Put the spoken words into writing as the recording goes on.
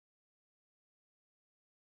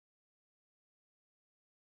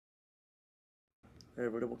Hey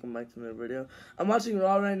everybody, welcome back to another video. I'm watching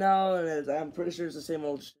Raw right now, and I'm pretty sure it's the same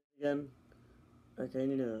old shit again. Okay, I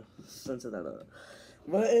need to censor that out.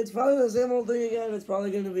 But it's probably the same old thing again. It's probably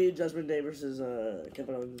going to be Judgment Day versus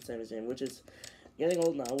Kevin Owens and Sami Zayn, which is getting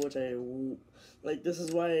old now, which like, this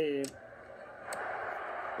is why...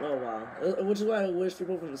 Oh, wow. Which is why I wish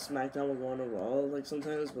people from SmackDown would go on to Raw, like,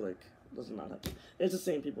 sometimes, but, like, it does not happen. It's the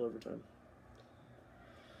same people every time.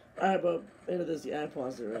 Alright, but end of this, I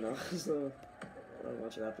paused it right now, so I'll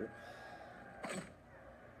watch it after.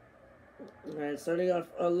 Alright, starting off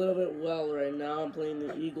a little bit well right now. I'm playing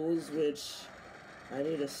the Eagles, which I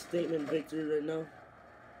need a statement victory right now.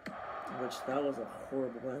 Which, that was a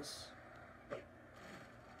horrible pass.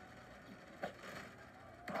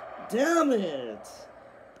 Damn it!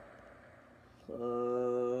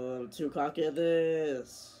 I'm too cocky at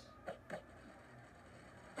this.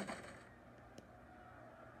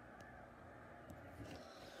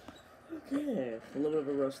 Okay, a little bit of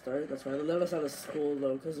a rough start. That's fine. They let us out of school,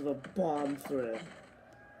 though, because of a bomb threat.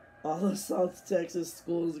 All the South Texas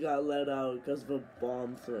schools got let out because of a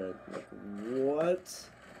bomb threat. Like, what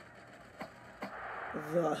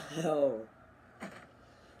the hell?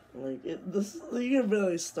 Like, the year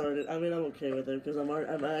barely started. I mean, I'm okay with it because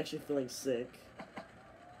I'm actually feeling sick.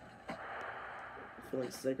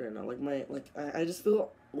 Feeling sick right now. Like, I just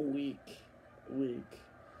feel weak.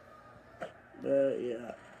 But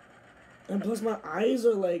yeah. And plus my eyes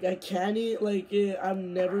are like, I can't eat, like,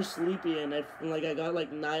 I'm never sleepy, and I got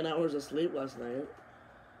like 9 hours of sleep last night.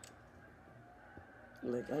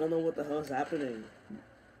 Like, I don't know what the hell is happening.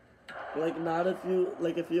 Like, not if you,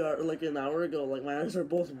 like, if you are, like, an hour ago, like, my eyes are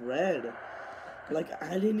both red. Like,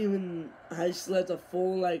 I slept a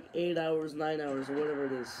full, like, 8 hours, 9 hours, or whatever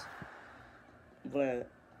it is. But,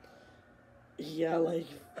 yeah,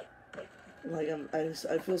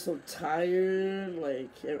 I feel so tired, like,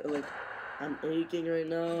 I'm aching right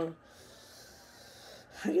now.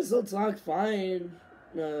 I can still talk fine.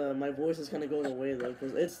 My voice is kind of going away, though,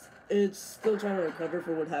 because it's still trying to recover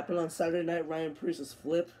from what happened on Saturday night, Ryan Priest's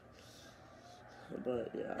flip. But,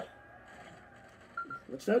 yeah.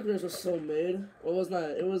 The truck race was so mid. Well,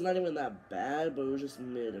 it was not even that bad, but it was just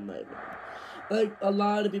mid in my opinion. Like, a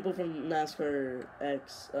lot of people from NASCAR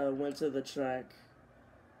X went to the track.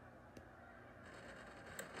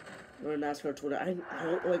 Or NASCAR Twitter. I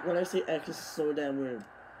like, when I say X, it's so damn weird.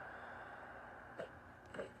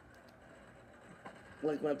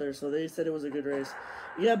 Like, went there, so they said it was a good race.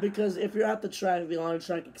 Yeah, because if you're at the track, the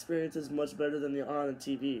on-track experience is much better than the on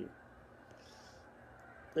TV.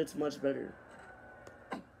 It's much better.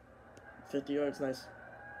 50 yards, nice.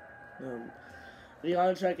 The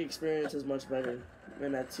on-track experience is much better.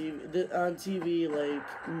 And on TV, like,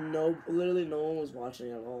 literally no one was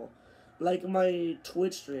watching at all. Like, my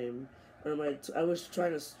Twitch stream, I was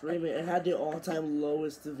trying to stream it, it had the all-time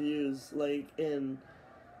lowest views, like, in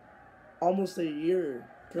almost a year.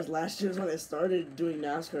 Because last year was when I started doing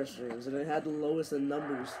NASCAR streams, and it had the lowest in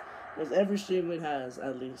numbers. Because every stream it has,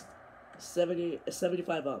 at least,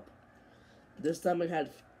 75 up. This time it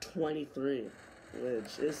had 23.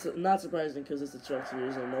 Which is not surprising because it's the Truck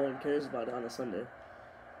Series and no one cares about it on a Sunday.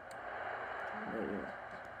 But, yeah.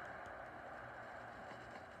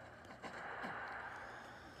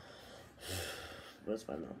 But it's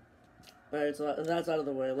fine now. Alright, so that's out of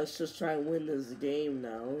the way. Let's just try and win this game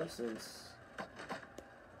now, since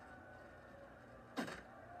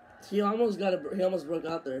he almost broke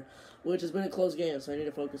out there, which has been a close game, so I need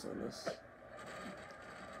to focus on this.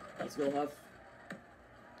 Let's go, Huff.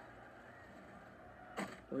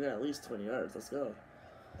 We got at least 20 yards. Let's go.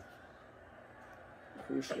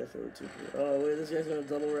 Who should I throw it to? Oh, wait, this guy's gonna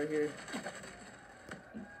double right here.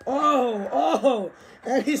 Oh!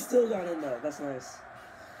 And he still got in there. That's nice.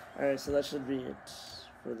 Alright, so that should be it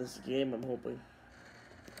for this game, I'm hoping.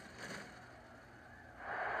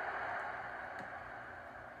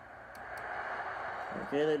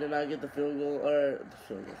 Okay, they did not get the field goal,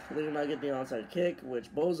 they did not get the onside kick,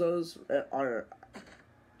 which bozos are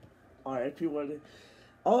RIP.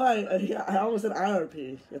 Oh, I almost said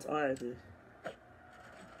IRP. It's RIP.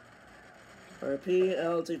 RIP,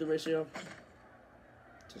 L, take the ratio.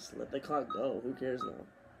 Just let the clock go. Who cares now?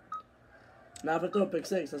 Now, if I throw a pick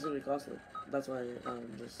six, that's going to be costly. That's why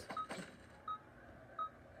just...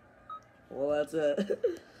 Well, that's it.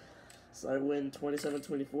 So I win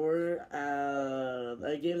 27-24.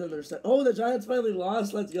 I gave them their set. Oh, the Giants finally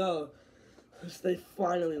lost. Let's go. They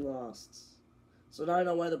finally lost. So now I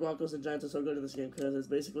know why the Broncos and Giants are so good in this game, because it's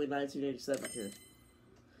basically 1987 here.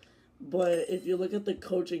 But if you look at the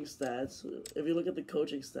coaching stats,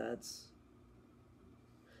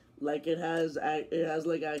 like it has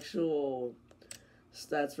like actual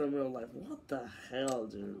stats from real life. What the hell,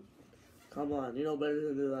 dude? Come on, you know better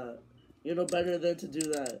than to do that. You know better than to do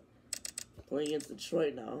that. Playing against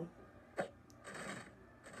Detroit now.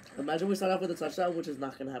 Imagine we start off with a touchdown, which is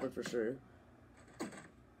not going to happen for sure.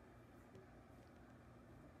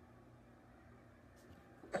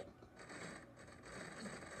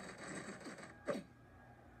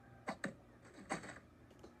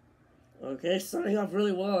 Okay, starting off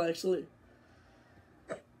really well, actually.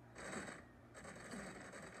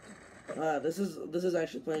 This is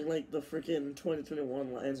actually playing like the freaking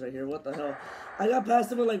 2021 Lions right here. What the hell? I got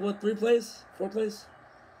past him in like, what, 3 plays? 4 plays?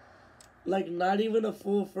 Like, not even a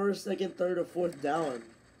full first, second, third, or fourth down.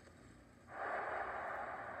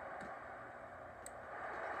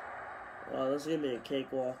 Wow, this is gonna be a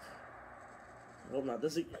cakewalk. I hope not.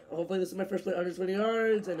 Hopefully this is my first play under 20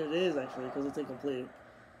 yards, and it is actually, because it's incomplete.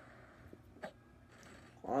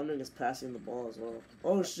 Omning is passing the ball as well.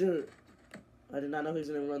 Oh, shoot. I did not know he was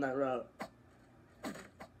going to run that route.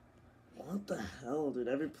 What the hell, dude?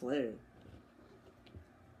 Every player.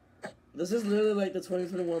 This is literally like the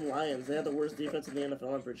 2021 Lions. They had the worst defense in the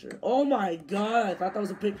NFL, I'm pretty sure. Oh, my God. I thought that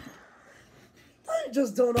was a pick. I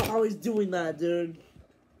just don't know how he's doing that, dude.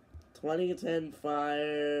 20-10,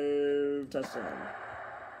 5, touchdown.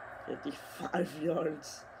 55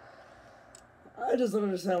 yards. I just don't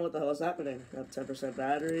understand what the hell is happening. I have 10%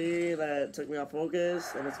 battery that took me off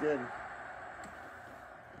focus, and it's good.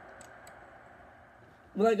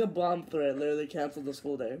 Like a bomb threat, literally canceled the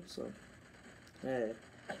school day, so. Hey.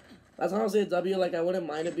 That's honestly a W. Like, I wouldn't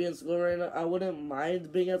mind it being in school right now. I wouldn't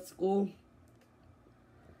mind being at school.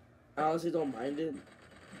 I honestly don't mind it.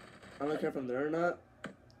 I don't care if I'm there or not.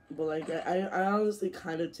 But, like, I honestly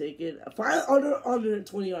kind of take it. Under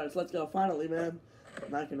 20 yards. Let's go. Finally, man.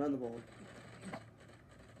 Now I can run the ball.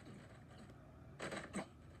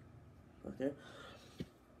 Okay.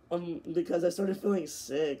 Because I started feeling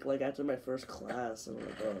sick, like, after my first class, and I'm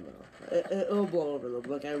like, oh, no. It'll blow over, though.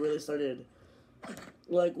 Like, I really started,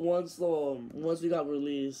 like, once we got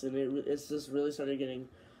released, and it's just really started getting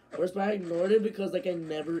worse, but I ignored it because, like, I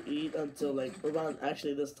never eat until, like, around,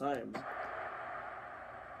 actually, this time.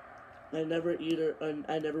 I never eat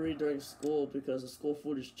during school because the school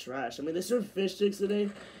food is trash. I mean, they served fish sticks today.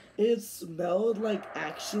 It smelled like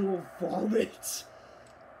actual vomit.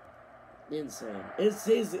 Insane.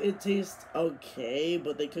 It tastes okay,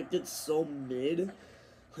 but they cooked it so mid.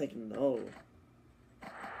 Like, no.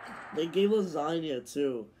 They gave lasagna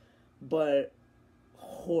too, but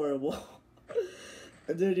horrible.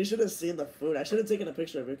 Dude, you should have seen the food. I should have taken a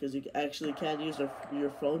picture of it because you actually can't use your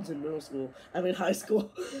phones in high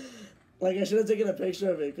school. Like, I should have taken a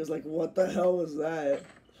picture of it because, like, what the hell was that?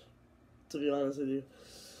 To be honest with you.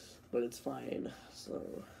 But it's fine,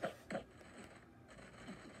 so.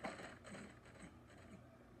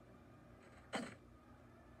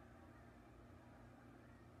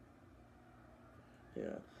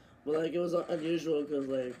 Yeah. But, like, it was unusual because,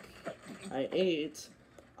 like, I ate.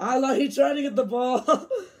 Allah, he tried to get the ball.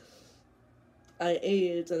 I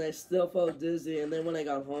ate and I still felt dizzy, and then when I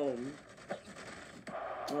got home.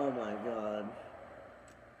 Oh my god.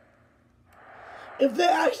 If they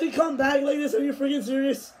actually come back like this, are you freaking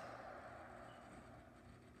serious?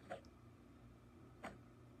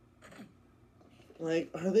 Like,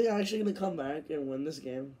 are they actually gonna come back and win this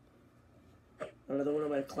game? Another one of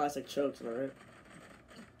my classic chokes, alright?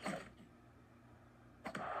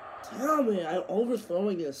 Tell me, I'm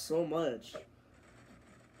overthrowing this so much.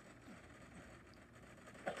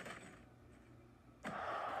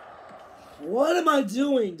 What am I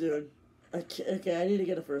doing, dude? Okay, I need to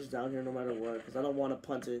get a first down here no matter what, because I don't want to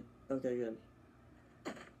punt it. Okay, good.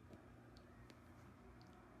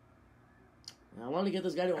 I want to get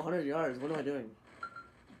this guy to 100 yards. What am I doing?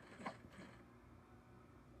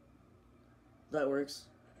 That works.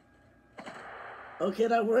 Okay,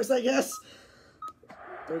 that works, I guess.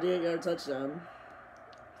 38-yard touchdown.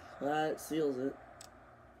 That seals it.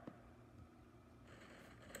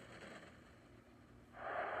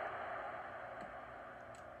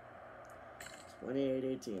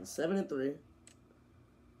 (28-18). 7-3.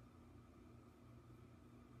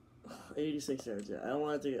 86 yards. Yeah, I don't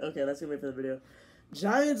want it to. Okay, that's gonna be for the video.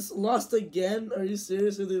 Giants lost again. Are you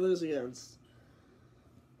serious? Who did they lose against?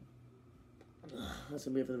 That's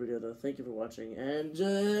gonna be it for the video, though. Thank you for watching, and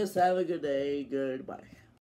just have a good day. Goodbye.